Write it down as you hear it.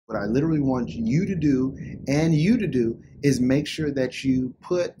What I literally want you to do and you to do is make sure that you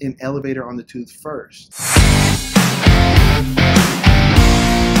put an elevator on the tooth first.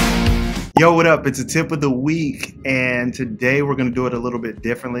 Yo, what up? It's a tip of the week, and today we're going to do it a little bit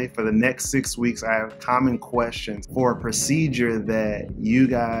differently. For the next 6 weeks, I have common questions for a procedure that you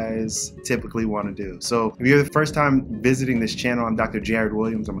guys typically want to do. So if you're the first time visiting this channel, I'm Dr. Jared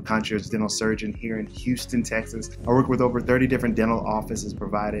Williams. I'm a concierge dental surgeon here in Houston, Texas. I work with over 30 different dental offices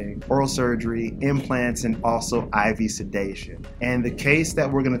providing oral surgery, implants, and also IV sedation. And the case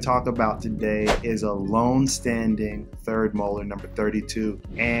that we're going to talk about today is a lone standing third molar, number 32.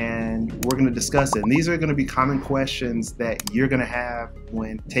 And we're going to discuss it. And these are going to be common questions that you're going to have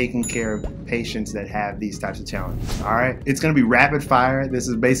when taking care of patients that have these types of challenges. All right. It's going to be rapid fire. This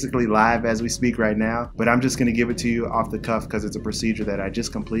is basically live as we speak right now, but I'm just going to give it to you off the cuff because it's a procedure that I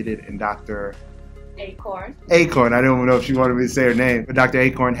just completed and Dr. Acorn. Acorn. I don't know if she wanted me to say her name, but Dr.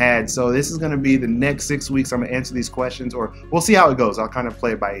 Acorn had. So this is going to be the next 6 weeks. I'm going to answer these questions, or we'll see how it goes. I'll kind of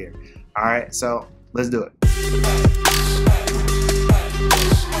play it by ear. All right. So let's do it.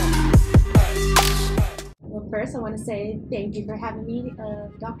 First, I want to say thank you for having me,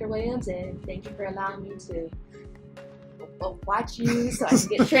 Dr. Williams, and thank you for allowing me to watch you so I can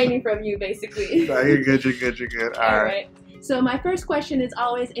get training from you, basically. No, you're good, you're good, you're good. All right. So my first question is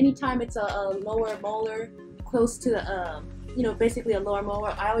always, anytime it's a lower molar close to the, basically a lower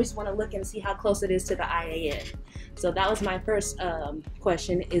molar, I always want to look and see how close it is to the IAN. So that was my first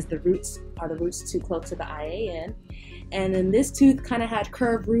question, are the roots too close to the IAN? And then this tooth kind of had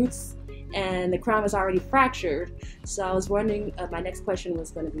curved roots, and the crown was already fractured. So I was wondering, my next question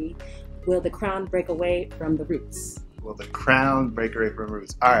was going to be, will the crown break away from the roots? Will the crown break away from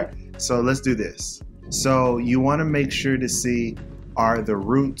roots? All right, so let's do this. So you want to make sure to see, are the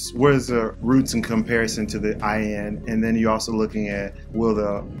roots, where's the roots in comparison to the IN? And then you're also looking at, will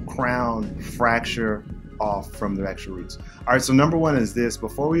the crown fracture off from the actual roots? All right, so number one is this.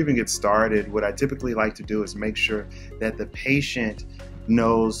 Before we even get started, what I typically like to do is make sure that the patient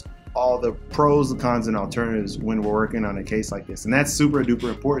knows all the pros, the cons, and alternatives when we're working on a case like this. And that's super duper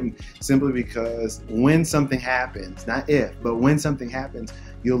important, simply because when something happens, not if, but when something happens,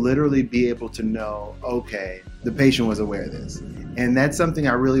 you'll literally be able to know, okay, the patient was aware of this. And that's something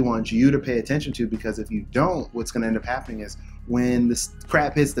I really want you to pay attention to, because if you don't, what's gonna end up happening is when the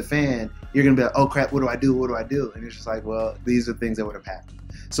crap hits the fan, you're gonna be like, oh crap, what do I do? What do I do? And it's just like, well, these are things that would have happened.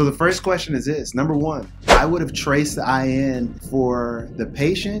 So the first question is this. Number one, I would have traced the IN for the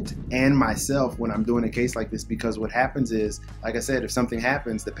patient and myself when I'm doing a case like this, because what happens is, like I said, if something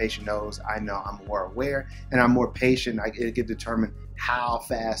happens, the patient knows, I know, I'm more aware, and I'm more patient. I can determine how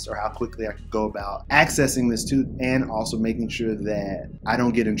fast or how quickly I can go about accessing this tooth, and also making sure that I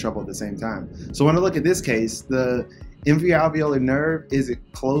don't get in trouble at the same time. So when I look at this case, the inferior alveolar nerve, is it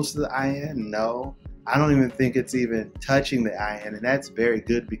close to the IN? No. I don't even think it's even touching the IN, and that's very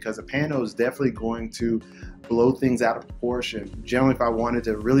good, because a pano is definitely going to blow things out of proportion. Generally, if I wanted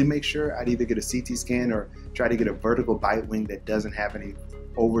to really make sure, I'd either get a CT scan or try to get a vertical bite wing that doesn't have any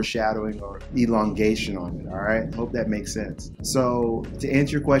overshadowing or elongation on it. All right, hope that makes sense. So to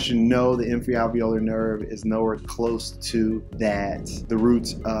answer your question, no, the inferior alveolar nerve is nowhere close to the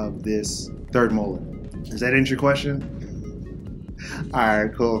roots of this third molar. Does that answer your question? All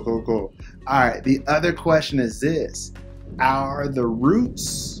right, cool, cool, cool. All right, the other question is this. Are the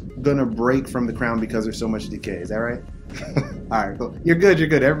roots gonna break from the crown because there's so much decay? Is that right? All right, cool. You're good, you're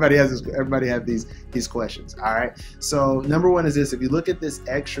good. Everybody have these questions. All right. So number one is this. If you look at this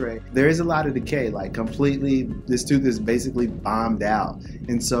x-ray, there is a lot of decay, like completely, this tooth is basically bombed out.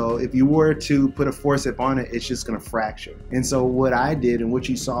 And so if you were to put a forceps on it, it's just gonna fracture. And so what I did, and what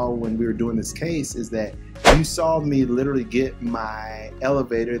you saw when we were doing this case, is that you saw me literally get my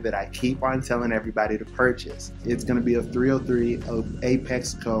elevator that I keep on telling everybody to purchase. It's gonna be a 303 of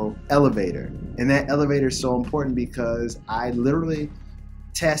Apex Co elevator. And that elevator is so important because I literally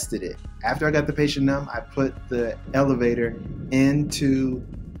tested it. After I got the patient numb, I put the elevator into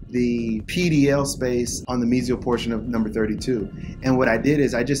the PDL space on the mesial portion of number 32. And what I did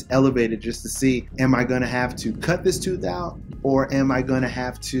is I just elevated just to see, am I gonna have to cut this tooth out, or am I gonna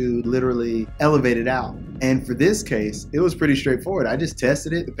have to literally elevate it out? And for this case, it was pretty straightforward. I just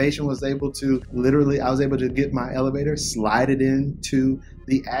tested it. The patient was able to I was able to get my elevator, slide it into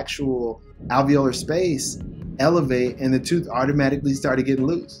the actual alveolar space, elevate, and the tooth automatically started getting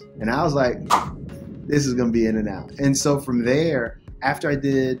loose. And I was like, this is gonna be in and out. And so from there, after I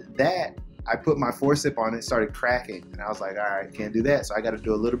did that, I put my forceps on it, started cracking. And I was like, all right, can't do that. So I got to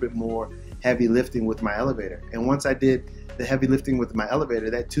do a little bit more heavy lifting with my elevator. And once I did the heavy lifting with my elevator,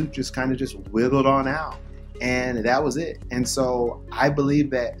 that tooth just kind of just wiggled on out. And that was it. And so I believe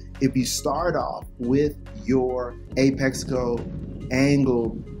that if you start off with your Apexco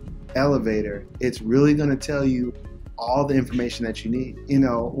angled elevator, it's really going to tell you all the information that you need. You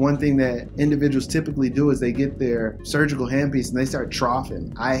know, one thing that individuals typically do is they get their surgical handpiece and they start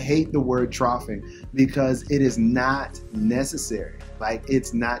troughing. I hate the word troughing because it is not necessary. Like,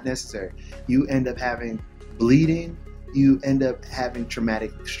 it's not necessary. You end up having bleeding, you end up having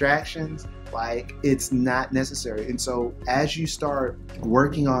traumatic extractions. Like, it's not necessary. And so as you start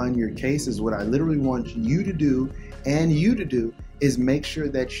working on your cases, what I literally want you to do and you to do is make sure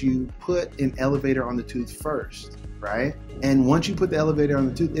that you put an elevator on the tooth first, right? And once you put the elevator on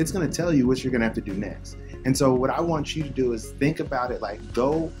the tooth, it's going to tell you what you're going to have to do next. And so what I want you to do is think about it like,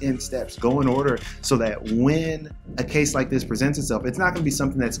 go in steps, go in order, so that when a case like this presents itself, it's not going to be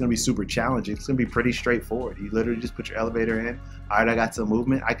something that's going to be super challenging. It's going to be pretty straightforward. You literally just put your elevator in. All right, I got some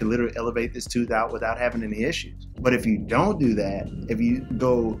movement. I can literally elevate this tooth out without having any issues. But if you don't do that, if you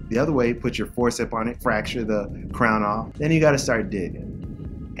go the other way, put your forceps on it, fracture the crown off, then you got to start digging.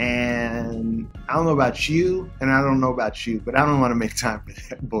 And I don't know about you, and I don't know about you, but I don't want to make time for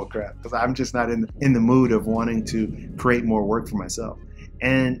that bullcrap because I'm just not in the mood of wanting to create more work for myself.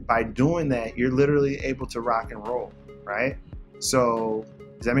 And by doing that, you're literally able to rock and roll, right? So,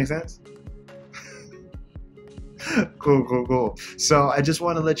 does that make sense? Cool. So I just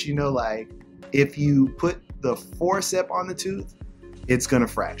want to let you know, like, if you put the forceps on the tooth, it's going to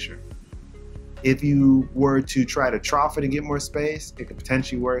fracture. If you were to try to trough it and get more space, it could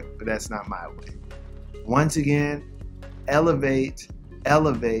potentially work, but that's not my way. Once again, elevate,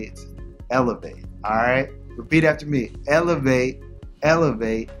 elevate, elevate. All right? Repeat after me. Elevate,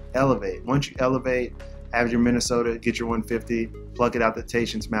 elevate, elevate. Once you elevate, have your Minnesota, get your 150, plug it out the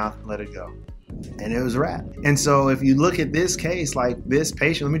patient's mouth, and let it go. And it was a wrap. And so if you look at this case, like this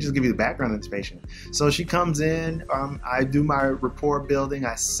patient, let me just give you the background of this patient. So she comes in, I do my rapport building,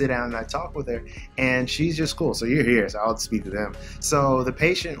 I sit down and I talk with her, and she's just cool. So you're here, so I'll speak to them. So the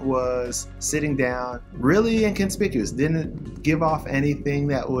patient was sitting down, really inconspicuous, didn't give off anything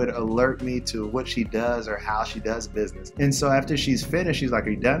that would alert me to what she does or how she does business. And so after she's finished, she's like,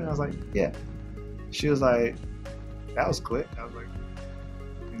 "Are you done?" And I was like, "Yeah." She was like, "That was quick." I was like,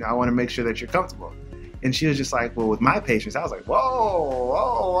 I want to make sure that you're comfortable. And she was just like, "Well, with my patients," I was like, whoa,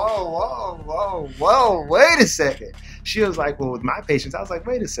 wait a second. She was like, "Well, with my patients," I was like,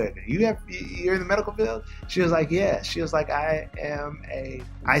 "Wait a second, you're in the medical field?" She was like, "Yeah." She was like, "I am a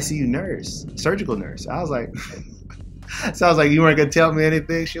ICU nurse, surgical nurse." I was like, so I was like, "You weren't gonna tell me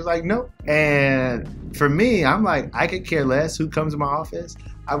anything?" She was like, "Nope." And for me, I'm like, I could care less who comes to my office.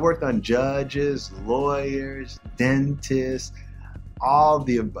 I worked on judges, lawyers, dentists, all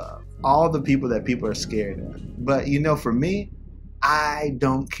the above, all the people that people are scared of. But you know, for me, I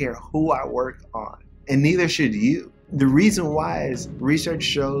don't care who I work on, and neither should you. The reason why is research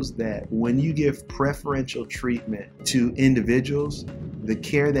shows that when you give preferential treatment to individuals, the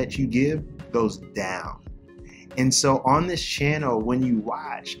care that you give goes down. And so on this channel, when you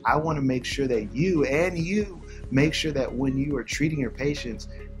watch, I want to make sure that you make sure that when you are treating your patients,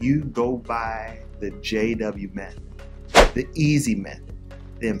 you go by the JW method. The easy method,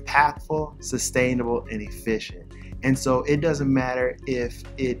 the impactful, sustainable, and efficient. And so it doesn't matter if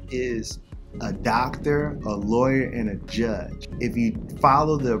it is a doctor, a lawyer, and a judge. If you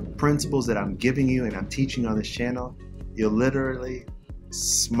follow the principles that I'm giving you and I'm teaching on this channel, you'll literally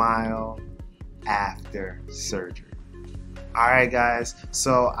smile after surgery. All right, guys,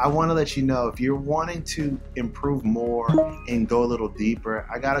 so I want to let you know, if you're wanting to improve more and go a little deeper,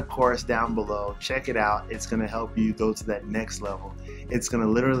 I got a course down below. Check it out. It's going to help you go to that next level. It's going to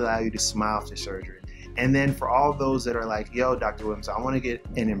literally allow you to smile after surgery. And then for all those that are like, "Yo, Dr. Williams, I want to get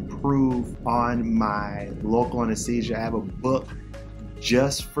and improve on my local anesthesia," I have a book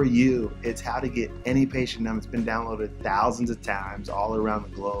just for you. It's how to get any patient number. It's been downloaded thousands of times all around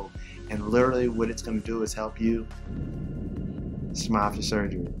the globe. And literally what it's going to do is help you smile after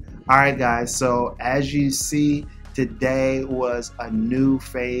surgery. All right, guys, so as you see, today was a new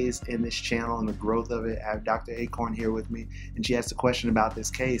phase in this channel and the growth of it. I have Dr. Acorn here with me, and she asked a question about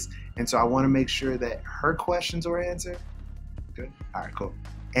this case. And so I want to make sure that her questions were answered. Good. All right, cool.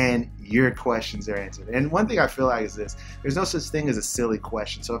 And your questions are answered. And one thing I feel like is this: there's no such thing as a silly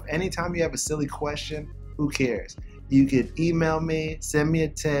question. So if anytime you have a silly question, who cares? You could email me, send me a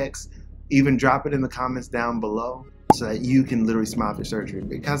text, even drop it in the comments down below, so that you can literally smile after surgery.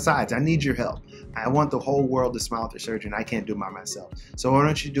 Besides, I need your help. I want the whole world to smile after surgery, and I can't do it by myself. So what I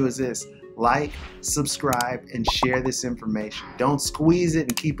want you to do is this: like, subscribe, and share this information. Don't squeeze it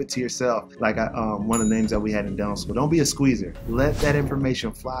and keep it to yourself like one of the names that we had in dental school. Don't be a squeezer. Let that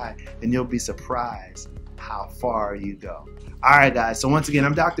information fly, and you'll be surprised how far you go. All right, guys. So once again,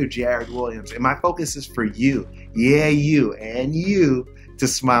 I'm Dr. Jared Williams, and my focus is for you, yeah, you, and you, to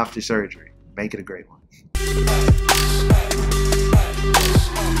smile after surgery. Make it a great one.